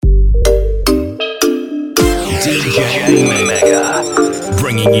DJ Mega,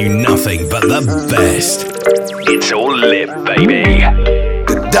 bringing you nothing but the best. It's all lit, baby.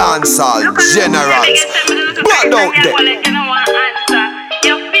 The dancehall generals, blood out there.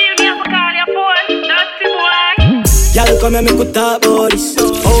 Y'all come and make a talk about this.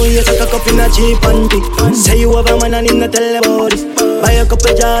 Oh, you take a cup in a cheap and dick. Say you have a man and him not tell about this. Buy a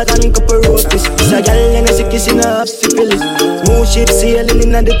couple jars and couple roses. It's a gal and a sick kiss in a syphilis. Smooth ship sailing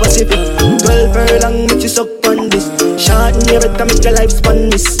in the Pacific. 12 furlong make you suck on this. Short in your better make your life span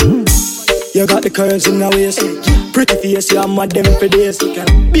this. You got the curves in the waist. Pretty face, you mad them for days.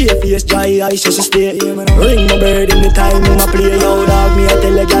 Be a face, dry eyes, just stay. Ring my bird in the time you ma play. Yo dog, me I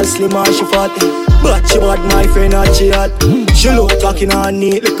tell a gal slim and she fat. But she bad, my friend, not she hot. She look talking on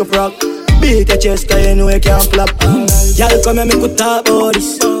neat like a frog. Beat your chest, cause you know you can't flop. Y'all come and make a talk about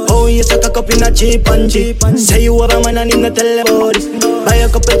this. Oh, you suck a cup in a cheap and cheap. Say you have a man and him not tell about this. Buy a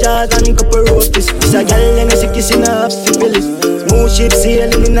couple jars and couple roses. It's a gal and a sick kiss in a syphilis. Smooth ship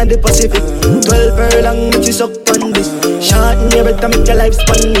sailing in the Pacific. 12 furlong make you suck on this. Short in your better make your life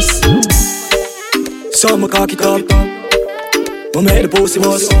span this. So my cocky cup, we make the pussy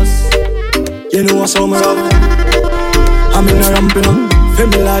boss. You know I saw me rock. I'm in a ramping up. Feel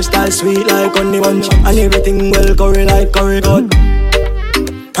me lifestyle sweet like honey bunch. And everything well curry like curry cut.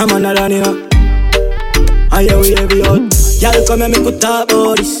 I'm on a run, you know. And yeah, we heavy out. Y'all come and make a talk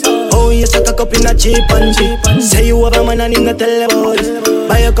about this. Oh, you suck a cup in a cheap and cheap. Say you have a man and him not tell about this.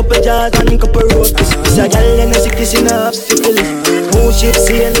 Buy a couple jars and couple roses. It's a gal and a sick kiss in a syphilis. Smooth ship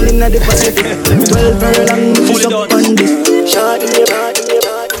sailing in the Pacific. 12 furlong, she's up on this. Shot in your body.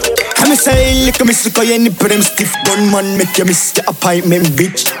 I say, look at me, look at you, put them stiff gun man, make you miss your appointment,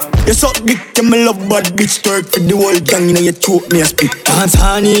 bitch. You suck dick, you me love bad bitch. Twerk for the whole gang, you know you choke me a spit. Dance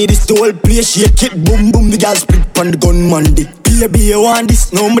honey, this the whole place, shake it, boom boom, the girl split pon the gunman dick. Baby, you want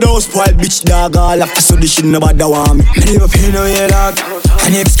this? No, me don't spoil bitch, dog. All after so this shit nobody want me. Me never pay no yeah, dog.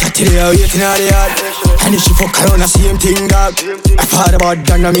 And if Scotty they are waiting out the yard. And if she fuck around, the same thing, dog. I thought about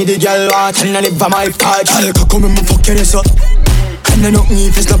that, now me the girl want. And I never my touch. Girl, come and fuck your ass up. And I know me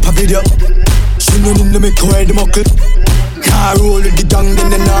if it's not a video. She know in the make away the muckle. Nah, roll with the gang,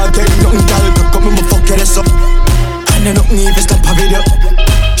 then I get nothing. Girl, come and fuck your ass up. And I know me if it's not a video.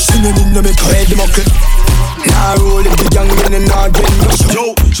 She know in the make away the muckle. Nah, roll with the gang, then I get nothing.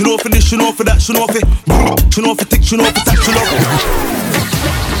 Yo, she know for this, she know for that, she know for she know for tick, she know for tack, she know for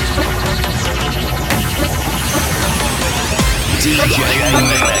DJ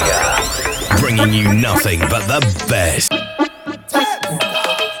Mega, bringing you nothing but the best.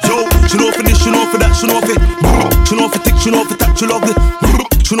 She know for this, she know for that, she know for she know for tick, she know for tack, she love it.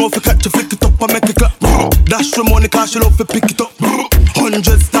 She know for catch a flick it up and make it clap. Dash from money cause she love to pick it up. 100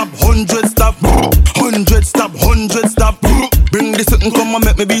 stop, 100 stop, 100 stop, 100 stop. Bring this and come and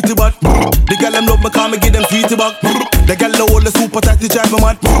make me beat it bad. The girl them love me cause me give them sweetie back. The girl the whole the super tight drive me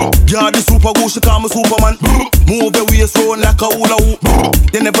mad. Yeah, the super go she call me Superman. Move your waist round like a hula hoop.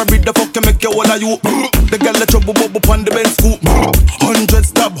 They never beat the fuck and make you all of you. The girl the trouble bubble on the Benz scoop. 100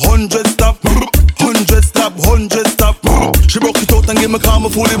 stop, 100 stop, 100 stop, 100 stop. She broke it out and gave me calm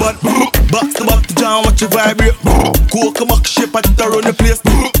and fully bad. Box to back to jam, watch it vibrate. Coke back shape, I get around the place.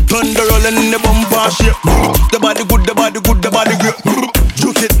 Thunder rolling in the bumper shape. The body good, the body good, the body great.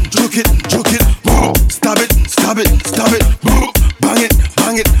 Juke it, juke it, juke it. Stab it, stab it, stab it. Bang it,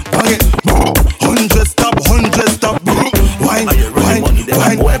 bang it, bang it. 100 stop, 100 stop. Wine, wine,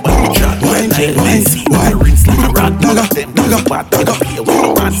 wine, wine, wine, daga, daga, daga.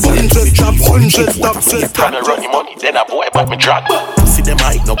 100 stop, 100 stop. See time to run the money, then a boy back me drag. See them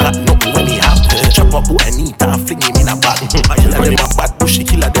I no got nothing when he have. Chop up boy neat and fling him in a bag. Killer them a bad bushy,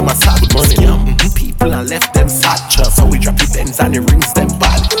 killer them a sad money. People and left them sad chub. So we drop the Benz and the rings them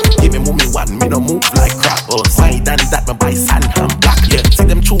bad. Give me mommy one, me no move like crap. Why than that me buy sand and black. Yeah, see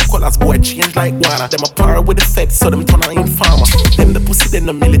them true colors boy change like water. Them a power with the feds so them turn on informer. Them the pussy then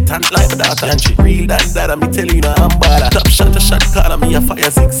the militant like my daughter. And she real that me tell you no I'm bad. Top shot to shot call me a fire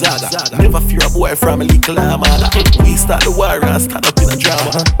zigzag. Never fear a boy from a little armada. We start the war and stand up in a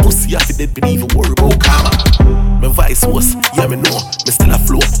drama. Pussy I fi dead believe a worry about karma. My vice was, yeah me know. Me still a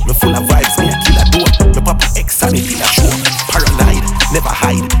flow, me full of vibes, me a killer door. Me papa X and it in a show. Paranoid, never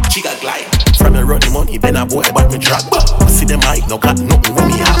hide, jigga glide. From me running money, then a boy but me drag. See them hype, no got nothing when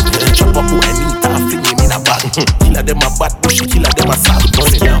me have. Chop up boy neat and fling him in a bag. Killer them a bad bushy, killer them a sad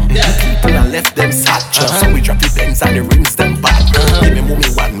money. People and left them sad chub. So we drop the Benz and the rings them bad. Give me mommy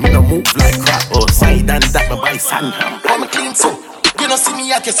one, me no move like crap. Side and that me buy sand. I'm clean so. You don't see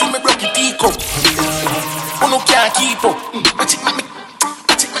me, I can see me broke it teacup. Oh no can't keep up. Watch it make me,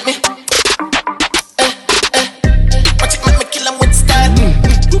 watch it make me. Watch it make me kill 'em with style.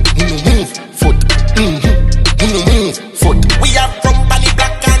 Foot.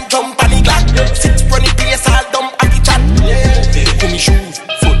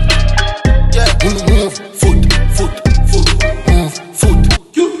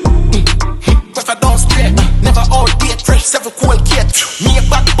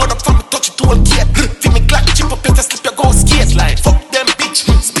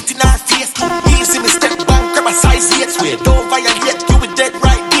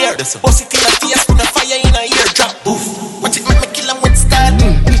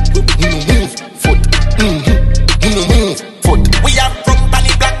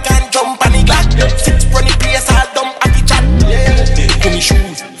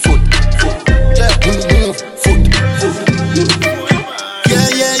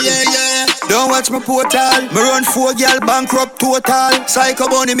 my portal. Me run 4 girl bankrupt total. Psycho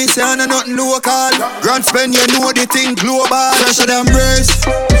bunny me say I know nothing local. Grand spend you know the thing global. Fresher than breeze,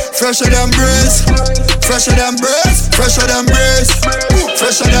 fresher than breeze, fresher than breeze, fresher than breeze,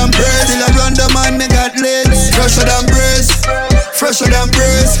 fresher than breeze. Till I run the man me got legs. Fresher than breeze, fresher than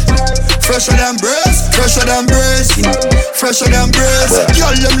breeze, fresher than breeze, fresher than breeze, fresher than breeze.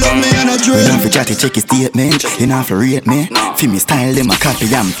 Y'all them love me and I dream. You don't forget to check your statement. You don't have to rate me. Feel me style them a copy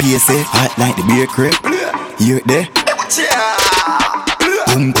and paste it. Hot like the beer crib. You there?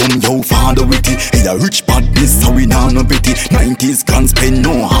 Boom boom yo father with it. Hey a rich badness so we now no pity. 90s can spend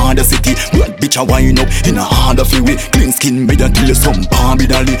no harder city. Blood bitch a wine up in a harder feel with. Clean skin better till you some palm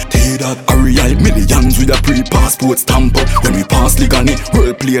bidally. Say that a real millions with a pre-passport stamp up. When we pass legally,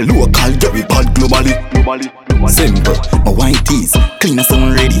 world play local, very bad globally. Simple, my white tees, clean as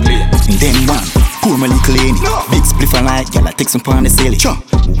someone ready. And then one, pour my little lady. Big spliff and light, y'all take some pan the silly.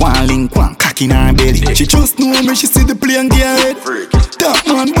 One link, one cock in her belly. She just know me, she see the play and get head. Top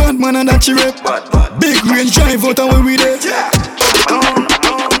man, bad man and that she rep. Big range drive out and where we there.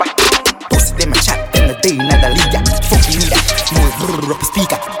 Pussy them a chat, then the day not the liga. Fucking need that, more brrr up a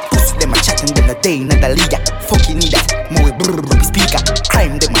speaker. Pussy them a chat and then the day not the liga. Fucking need that, more brrr up a speaker.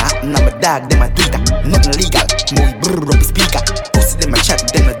 Crime them a happen, I'm a dog, them a Twitter. Nothing legal, more brrr up a speaker. Pussy them a chat,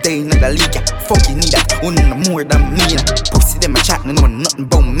 then the day not the liga. Fucking need that, one more than me. Pussy them a chat, no know nothing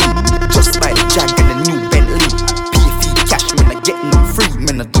about me. Just buy the Jag and the new Bentley. Cash, man, I getting them free.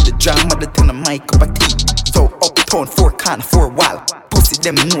 Man, I do the job, mother turn the mic up a tea. So uptown, 4 corner, 4 wall. Pussy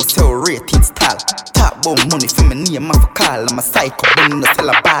them know sell ratings tall. Talk about money for me name, I for call. I'm a psycho, but no sell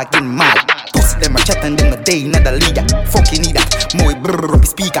a bag in mall. Pussy them a chat and them a day, not the leader. Fucking need that, more brrr up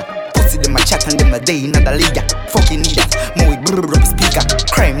speaker. Pussy them a chat and them a day, not the leader. Fucking need that, more brrr up speaker.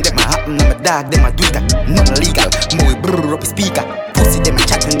 Crime them a happen, I'm a dog, them a do that. Nothing legal, more brrr up speaker. Pussy them a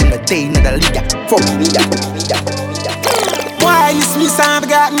chat and them a day, not the leader. Fucking need that, fucking need that, fucking need that. Why you Smith and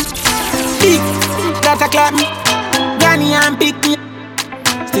forgotten? Big, that a clap me. Granny and pick me.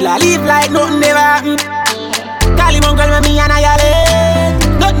 Still I live like nothing ever happened. Call him uncle with me and I yell.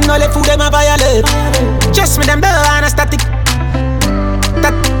 Nothing no left food them a violate. Just me them better and a static.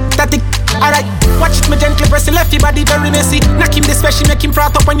 Static. Alright, watch it me gently press the left your body very messy. Knock him this special, make him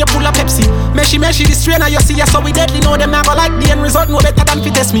frat up when you pull a Pepsi. Meshy this trainer you see ya so we deadly. Know them never like the end result no better than fi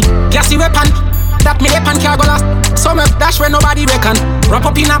test me. Gassy weapon. That me weapon can't go last. So me dash when nobody reckon. Wrap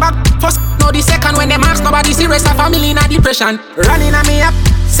up in a bag. First, no the second. When them ask nobody serious. A family in a depression. Running a me up.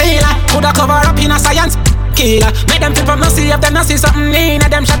 Sailor. Coulda cover up in a science. Killer. Make them feel from no see if them no see something in a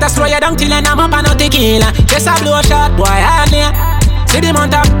them shot a slow you down till I'm up and no tequila. Just a blow shot. Boy hardly. See them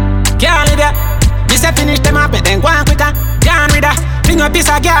on top. Can't live ya. This a finish them up. Then go on quicker. Can't read her. Bring a piece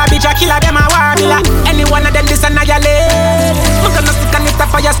of garbage. A killer them a war killer. Any one of them this annihilate. Look at no stick and it a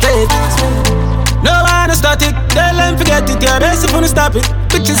fire straight. No one is static, tell them forget it. You're best if you stop it.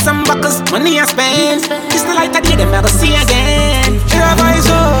 Bitches and buckles, money I spend. It's the light I did them never see again. Your voice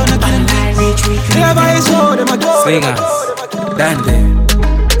oh, no killing me. Your voice oh, them a door. Swingers, Dandy,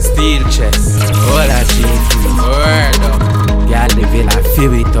 steel chest, all that shit. Word up. Y'all live in a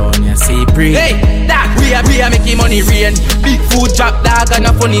feel it on you, see breathe. Hey, that we are making money rain. Big food drop dog and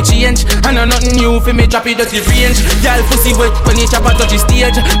a funny change. And no nothing new for me drop it dirty range. Y'all pussy wet when you chop a touchy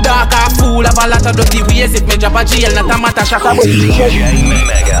stage. Dark a fool have a lot of dirty ways. If me drop a jail, not a matter shot a DJ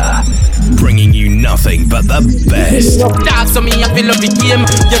Mega, bringing you nothing but the best. Dog so me I feel love the game.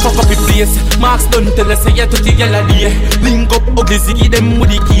 You fuck up the place. Marks done tell us say you to the yellow day. Link up ugly ziggy them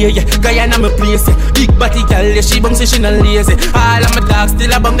with the key. Guyana me place. Big body girl, yeah, she bang say she not lazy. All of my dogs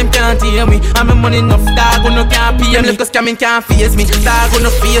still about them can't hear me. I'm a money enough dog who no can't pay me. Cause scamming can't face me. Dog who no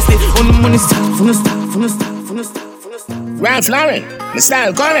face me. On the money stop. Ralph Lauren, my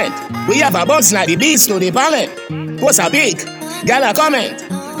style current. We have a box like the beast to the pallet. What's a big? Gala comment.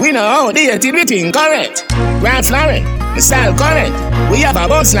 We know how the activity correct. Ralph Lauren, my style current. We have a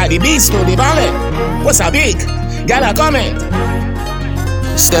box like the beast to the pallet. What's a big? Gala comment.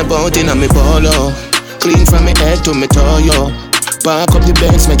 Step out in a me polo. Clean from me head to me toe, yo. Park up the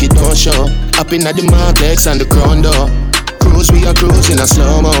Benz, make it no show. Up in at the Marklex and the Crown door. Cruise, we are cruising a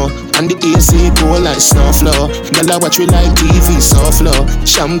slow-mo. And the AC cool like snow flow. Girl, I watch we like TV so flow.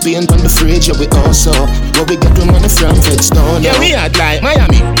 Champagne on the fridge, yeah, we also. Where we get the money from, Fedstone. Yeah, we had like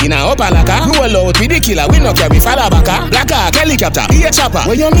Miami, in a Opalaka. Roll out with the killer, we no carry Falabaka. Black Hawk, helicopter, be a chopper.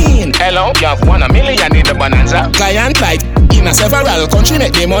 What you mean? Hello, you have 1 million in the bonanza. Client like, in a several country,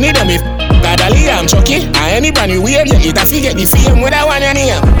 make the money them if Gadali, I'm Chucky. And any brand new wave, yeah, it a figure the fame with a one and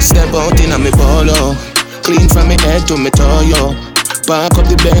here. Step out in a me polo. Clean from me head to me toe, yo. Park up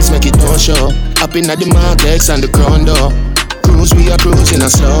the Benz, make it no show. Up in at the Marklex and the Crown door. Cruise, we are cruising a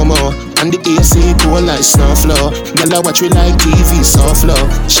slow-mo. And the AC cool like snow flow. Girl, I watch we like TV so flow.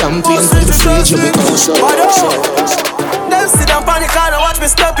 Champagne from the fridge, we go so. Them sit down on the corner, watch me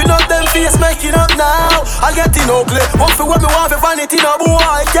stepping up, them face making up now. I get in ugly, one for what me want for vanity, no boy,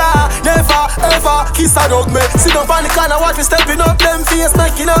 yeah. Never, ever, kiss a dog me. Sit down on the corner, watch me stepping up, them face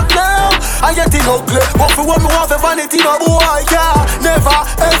making up now. I get in ugly, one for what me want for vanity, no boy, yeah. Never,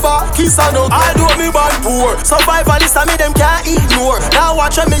 ever, kiss a dog. I do me bad poor, survivalist and me them can't ignore. Now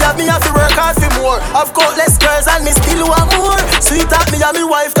watch me have to work hard for more. I've got less girls and me still want more. Sweet at me and me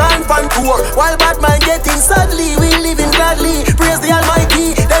wife can't pan poor. While bad man getting sadly, we living gladly. Praise the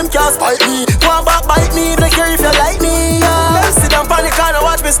Almighty, them can't spite me. One back bite me, don't care if you like me, yeah. Them sit down on the corner,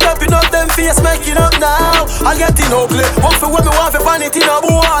 watch me stepping up, them face making up now. I get in ugly, one for what me want for vanity, no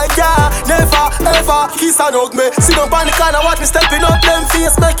boy, yeah. Never, ever, kiss and hug me. Sit down on the corner, watch me stepping up, them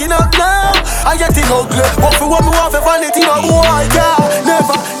face making up now. I get in ugly, one for what me want for vanity, no boy, yeah.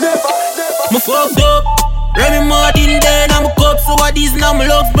 Never, never, never. Me fucked up. Remy Martin then I'm a cup. So what these now my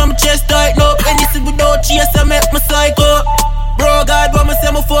love from my chest tight up. Anything without chase I make my psycho. Bro God but me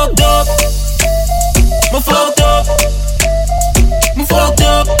say me fucked up. Me fucked up. Me fucked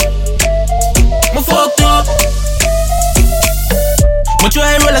up. Me fucked up. Me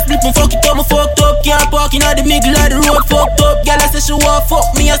try roll a split, me fuck it up, me fucked up. Car parking at the middle of the road, fucked up. Girl I say she want fuck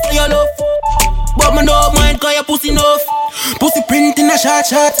me, I say you love fuck. But me don't mind cause you pussy enough. Pussy print in a short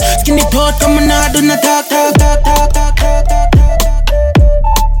shot. Skinny thought coming out, do not talk.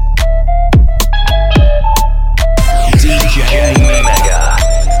 DJ Mega,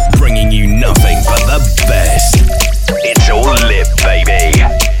 bringing you nothing but the best. It's all lit, baby.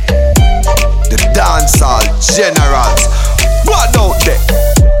 The dancehall generals. What out there?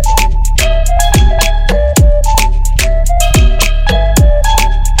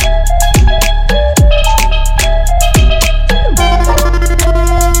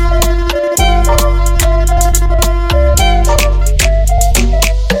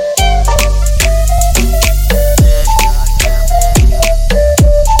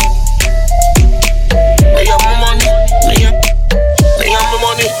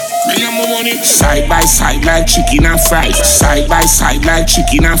 Side by side like chicken and fries. Side by side like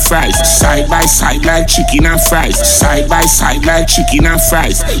chicken and fries. Side by side like chicken and fries. Side by side like chicken and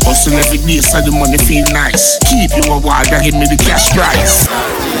fries. Hustle every day so the money feel nice. Keep you a while, that give me the cash prize.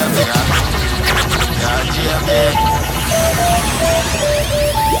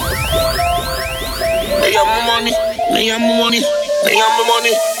 Me and my money, me and my money, me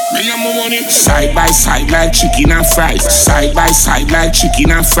and my money. Side by side like chicken and fries. Side by side like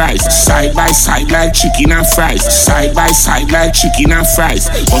chicken and fries. Side by side like chicken and fries. Side by side like chicken and fries.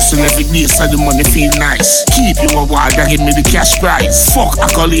 Hustle every day so the money feel nice. Keep you a while, that give me the cash prize. Fuck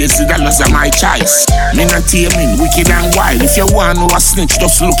accolades, the dollars are my choice. Me not taming, wicked and wild. If you want to a snitch,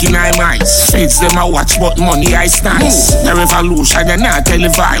 just look in my eyes. Feds them a watch but money I nice. The revolution, they not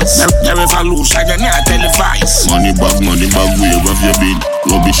televised. The revolution, they not televised. Money bag, where have you been?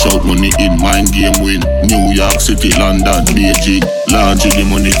 Rubbish out money in, mind game win. New York City, London, Beijing. Large the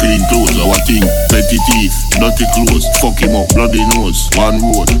money, clean clothes, our thing. Petty teeth, dirty clothes. Fuck him up, bloody nose. One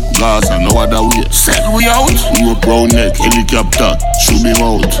road, Gaza, no other way. Set we out. Rope round neck, helicopter, shoot him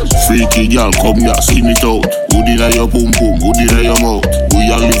out. Freaky girl, come here, skin it out. Who did your pum pum, who did your mouth? We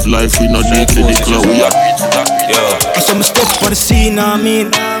all live life, we not need for the club. We are I saw my step for the scene, I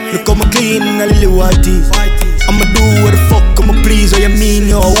mean. Look how me clean in a little white teeth. I'ma do what the fuck I'ma please, what you mean,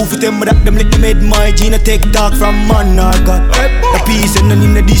 yo. Who for them that them let them made my gene. I take talk from man, I got the peace and none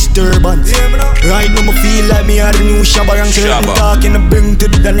in the disturbance. Right now me feel like me are the new Shabba Rank. Certain talking to bring to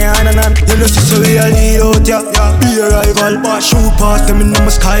the Dananan. You know see so we a lead out, yeah. Be a rival, shoot past them in my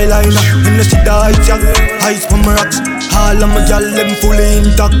skyline. You know see the heights, yeah. Heights from my rocks. All of my gal them fully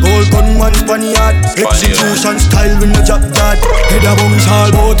intact. Gold gun one funny yard. Execution style with no job that. Head a bounce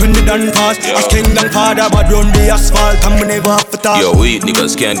all out when they done pass. As kingdom father but run the asphalt and me never have to talk. Yo, we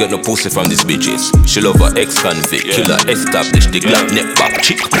niggas can't get no pussy from these bitches. She love her ex-convict, killer established, the Glock neck back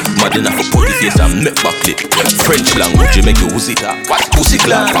chick. Mad enough for put his face and neck back lit. French language, you make you woozy talk. Pussy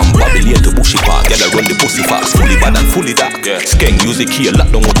clap, from Babylon to Bushy Park. Gotta run the pussy fast, fully bad and fully dark. Skeng music here, lock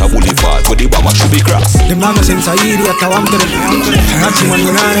down with a boulevard. Where the bomber should be crossed. The mama sense I idiot, I want to not see one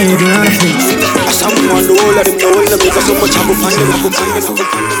banana, you do not think. I saw one the whole of them, know all of them. Because so much I go find them,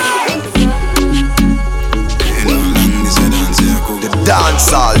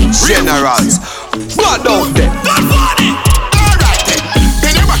 Dancehall generals. What out there? Alright then.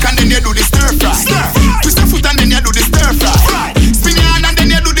 Then you back and then you do the stir fry. Twist your foot and then you do the stir fry. Spin your hand and then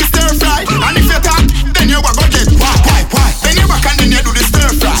you do the stir fry. And if you talk, then you go get why? Then you back and then you do the stir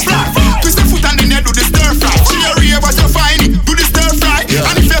fry. Twist your foot and then you do the stir fry. See your ear but you find it. Do the stir fry.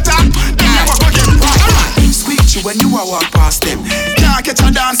 And if you talk,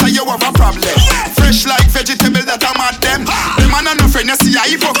 have a problem. Fresh like vegetable that I'm at them. The man and no friend, you see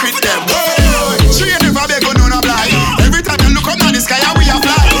I hypocrite them. She ain't never beg on no blind. Every time you look up now the sky, we a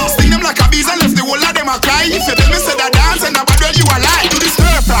fly. Sting them like a bees and left the whole of them a cry. If you tell me say that dance and about when you a lie. Do the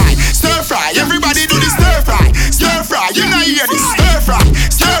stir fry, everybody do the stir fry. Stir fry, you know hear this.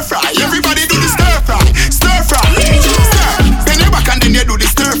 Stir fry, everybody do the stir fry. Then you back and then you do the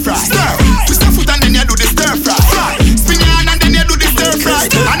stir fry. Twist your foot and then you do the stir fry. Spin your hand and then you do the stir fry.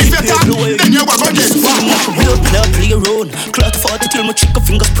 And if you talk, then you go get real blood play around. Clout 40 till my chicken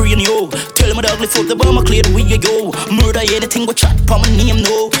fingers praying yo. Tell my dog lift up the bomb, I clear the way you go. Murder anything with chat, pa my name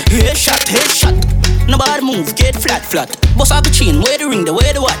no. Headshot. Nobody move, get flat. Boss out the chain, where the ring, the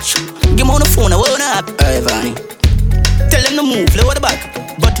way the watch. Give me on the phone, I wanna have Ivani. Tell them to move, lower the back.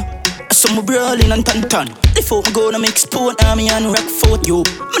 But some brawling and tan. Before me go to make sport, army and rock foot, yo.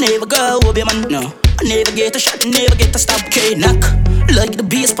 I never go over your man, no. I never get a shot, never get a stop, K-knock. Like the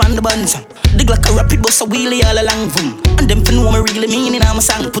bass pan the buns. Dig like a rapid bus, a wheelie all along, boom. And them for know me really meaning I'm a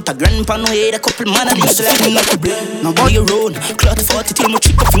song. Put a grandpa no head, a couple man, and used to like me not to blame. Now boy you roll, clout 40 till my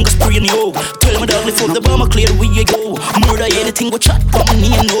chicken fingers spraying yo. Tell my dog lift up the bomb, I clear the way you go. Murder anything with chat, pa my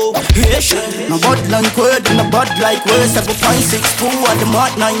name no. Now bud like word, and a bud like words. 7.62 at the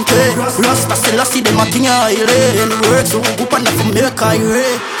mark 90. Rasta still I see them a thing I hear. Any words so go on the from milk I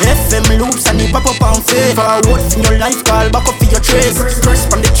hear. FM loops and the pop up and fade. Forward from your life, call back up for your trace. Press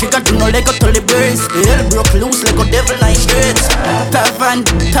from the trigger, do no leg up to the brace. The hell broke loose like a devil like shades. Top van,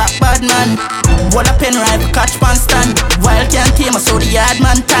 top bad man. Wall a pen rifle, catch pan stand. Wild can't tame us, so the yard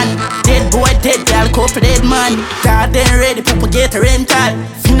man tan. Dead boy, dead gal, couple dead man. God then ready, people get a rental.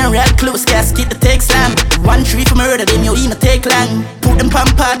 Funeral close, casket the take slam. 1 3 for murder, them you in a take long. Put them pan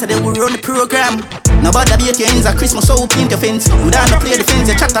part, then we run the program. Nobody beat your ends at Christmas, so paint your fence. We don't play the fence,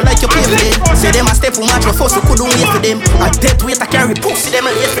 you chatter like you play for them. Say them a step for match, but first we couldn't wait for them. A death weight I carry, pussy them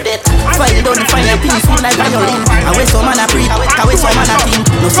a late for that. File down the fire, pins full like violin. I wait some man a pre, I wait some man a team.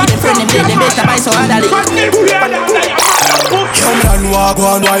 No see them friend, them dead, them better buy some other league. Come on, walk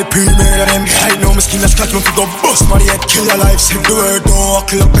on, why pre-made them. I know my skin a scratch, me figure bust money head, kill your life, save the world. Don't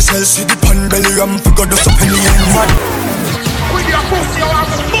walk up myself, see the pan belly, I'm figure dust up in the end, man. With your pussy, I have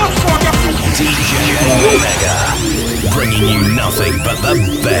a bust for your pussy. DJ Omega, bringing you nothing but the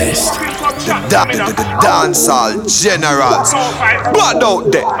best. The dancehall generals. Blood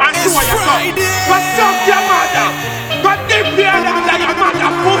out there. It's Friday. What's up, your mother? But if you are your mother,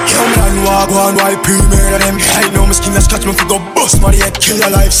 come on, walk on, why pre-made them. I know my skin a scratch, me figure bust money head, kill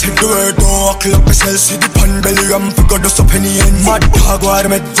your life, save the world. Don't walk up myself, see the pan belly, I'm figure dust up in the end. Mad dog, why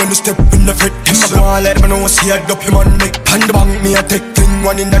them head, when you step in the fit. Him a go and let me know, see I drop him on me. Pan the bank, me a take thing,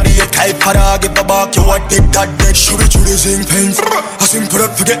 one in the day. Type para, give the back, you what take that dead. Show it to the zinc pens. I simple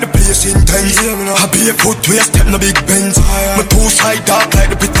up, forget the place intense. I be a foot, we a step in the big bends. My two side dark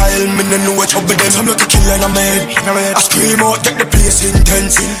like the pit tile, me no know what trouble them. I'm like a killer in a man. I scream out, get the place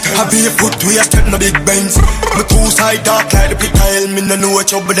intense. I be a foot, we a step in the big bends. My two side dark like the pit tile, me no know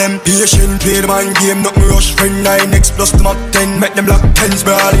what trouble them. Patient, play the mind game, not me rush. Friend 9X plus the Mach 10, make them black 10s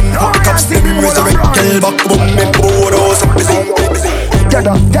brawling. Put the cops, them resurrect, kill back, boom, me board, oh, so busy.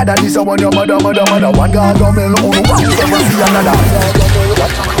 Dada, this a one your mother. One God don't me alone, one never see another.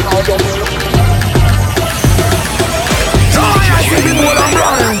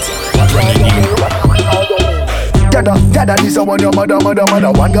 Dada, this a one your mother.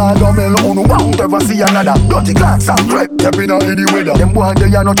 One God don't me alone, won't ever see another. Dirty clocks and threat, stepping on any weather. Them boy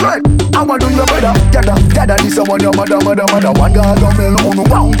they are no threat, I'ma do your better. Dada, this a one your mother. One God don't me alone,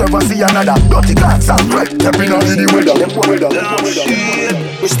 won't ever see another. Dirty clocks and threat, stepping on any weather. Them boy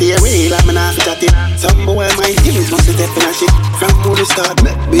we stay real, I'm not at it. Some boy my teams must be stepping a shit. From who they start,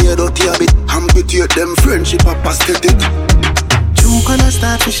 make be a dirty habit. Amputate them friendship a pathetic. True gonna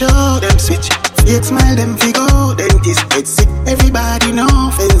start to show them switch. Fake smile them figure, dentist head sick. Everybody know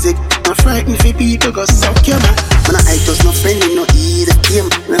forensic. Not frightened for people go suck your man. When I just no friend, me no easy game.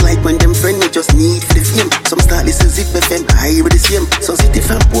 And I like when them friend me just need for the fame. Some start listen zip FM, I with the same. So city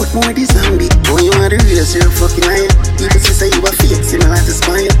fan port more this zombie. When you want the real, so you're fucking lying. People say you are fake, see me like to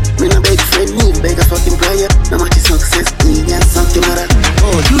smile. Me no beg friend, me beg a fucking prayer. No matter success, me and something other.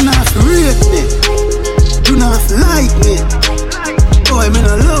 Oh, you not rate me. You not like me. Boy, me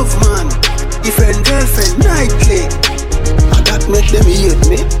no love man. Different girlfriend nightly. And that make them hate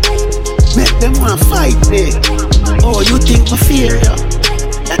me. Make them wanna fight me. Oh, you think me fear ya?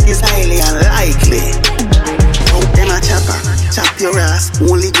 That is highly unlikely. Oh, Them a chopper, chop your ass.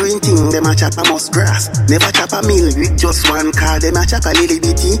 Only green thing, them a chopper must grass. Never chop a meal with just one car. Them a chopper little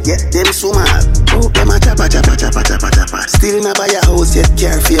bitty, yeah, them so mad. Oh, them a chopper. Still in a buy a house yet,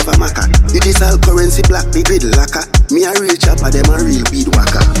 care favor maca. Digital currency black, big with lacquer. Me a real chopper, them a real bead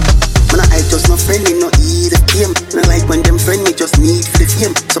whacker. Man, I just no friendly, no eat the game. And I like when them friend me just need for the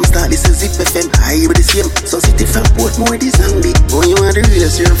fame. Some start this is Zip FM, high with the same. So city from Portmore, this and big. Oh, you want the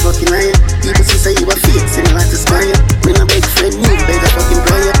realest, you're a fucking liar. People say you a fake, say me like to spire. Me no beg friend, you beg a fucking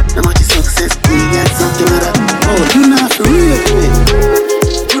prayer. No much success, you got something like that. Oh, you not for real, me.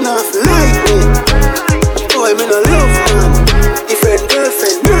 You not for like me. Oh, I'm in a love, man. Different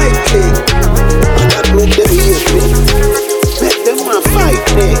girlfriend, right click. But that make them hate me. Make them wanna fight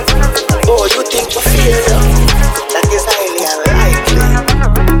me. Oh, you think I fear them? That is highly unlikely.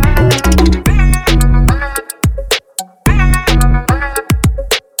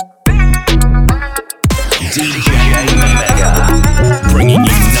 DJ Mega, bringing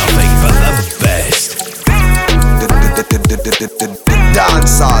you nothing but the best.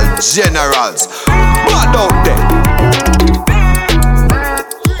 Dancehall generals, mad out there.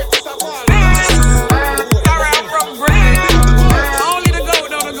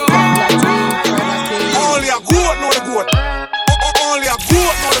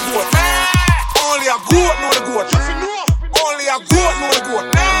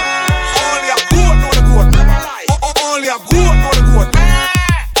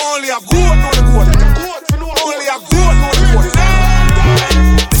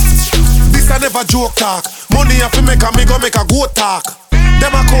 Never joke talk. Money have to make a me go make a goat talk. Them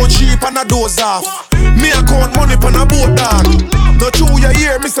a count cheap and a doze off. Me a count money pan a boat dog. No true you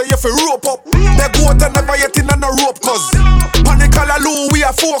hear me say you fi rope up. The goat a never yet in a no rope cause panic all alone we a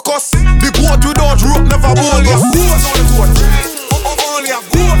focus. The goat without rope never bogus. Only a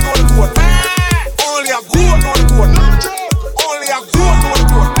goat know the goat. Only a goat know the goat. Only a goat know the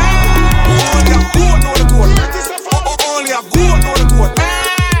goat. Only a goat know the goat. Only a goat know the goat.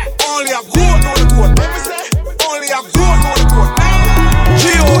 Only a goat know the goat. Only a goat know the goat.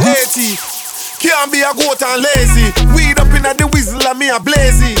 G-O-A-T. Can't be a goat and lazy. Weed up in the whistle and me a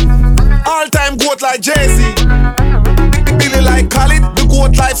blazy. All time goat like Jay-Z. Billy like Khalid. The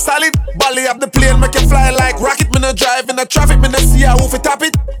goat life solid. Bally up the plane make you fly like rocket. Me no drive in the traffic. Me no see how fi tap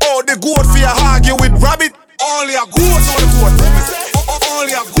it. Oh the goat fi a argue with rabbit. Only a goat know the goat.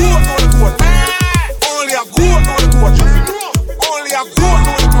 Only a goat know the goat. Only a goat know the goat. Only a goat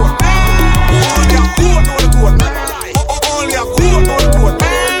know the goat. Only a goat know the goat. Only a goat know the goat.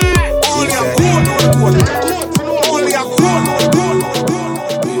 Only a goat know the goat. Only a goat know the goat.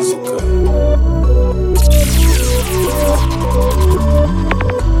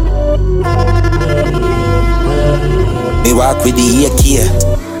 Me walk with the AK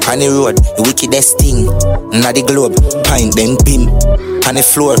on the road, the wickedest thing. Not the globe, pint then beam. On the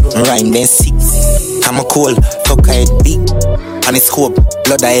floor, rhyme then sick. I'm a cold, fuck I head big. On the scope,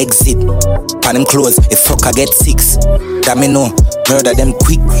 blood I exit. On them clothes, if fuck I get 6. That me know, murder them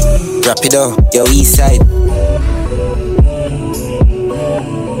quick. Drop it out, yo east side.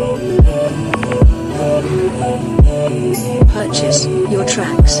 Purchase your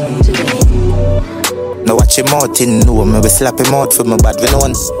tracks today. Now watch him out in no, me we slap him out for my bad we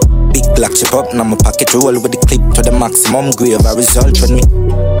once. Big black chip up, now my pocket roll with the clip to the maximum grave. A result when me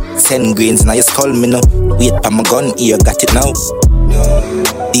send greens, now you skull me now. Wait pa my gun, here got it now.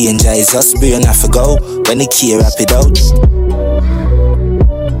 Danger is us, brain have to go. When the key wrap it out.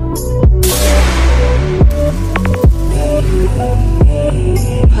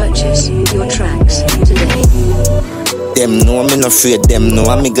 Purchase your tracks today. Them know me no afraid, them know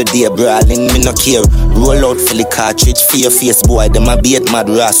I me go there brawling, me no care. Roll out for the cartridge, for your face boy, them a beat mad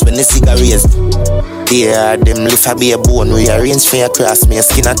ras when the cigar raise. There them lift a be a bone, rearrange for your cross, me a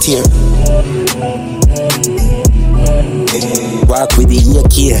skin a tear. Walk with the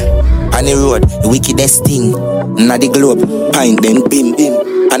AK on the road, the wickedest thing. Not the globe, pint then beam.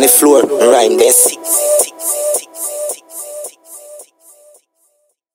 On the floor, rhyme then sick.